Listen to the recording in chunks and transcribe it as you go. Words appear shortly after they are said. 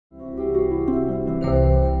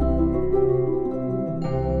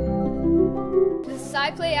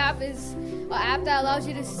app is an app that allows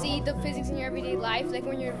you to see the physics in your everyday life. Like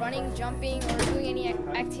when you're running, jumping, or doing any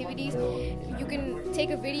activities, you can take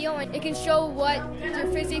a video and it can show what your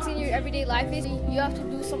physics in your everyday life is. You have to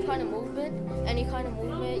do some kind of movement, any kind of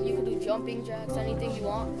movement. You can do jumping jacks, anything you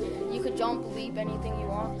want. You could jump, leap, anything you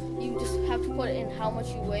want. You just have to put in how much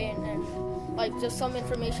you weigh and like just some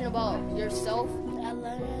information about yourself. I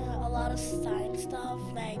learned a lot of science stuff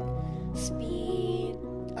like speed,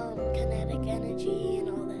 kinetic energy, and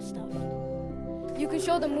all that stuff. You can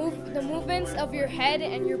show the movements of your head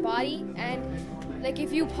and your body, and like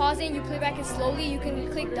if you pause it and you play back it slowly, you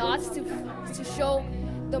can click dots to show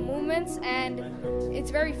the movements, and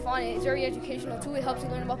it's very fun. It's very educational too. It helps you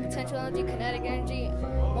learn about potential energy, kinetic energy,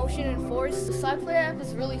 motion, and force. The SciPlay app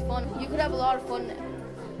is really fun. You could have a lot of fun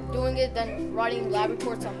doing it than writing lab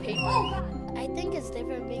reports on paper. I think it's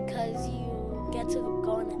different because you get to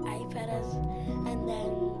go on the iPad and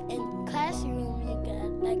then in classroom you get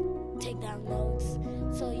like take down notes.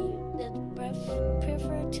 So you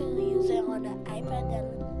prefer to use it on the iPad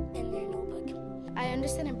than in your notebook. I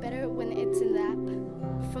understand it better when it's in the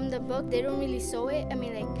app. From the book, they don't really show it. I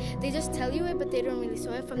mean, like, they just tell you it, but they don't really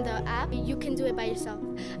show it. From the app, you can do it by yourself.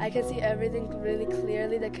 I can see everything really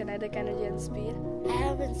clearly, the kinetic energy and speed.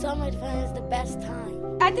 Having so much fun is the best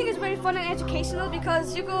time. I think it's very fun and educational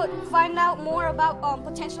because you could find out more about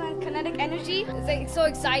potential and kinetic energy. It's so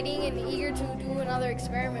exciting and eager to do another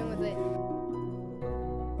experiment with it.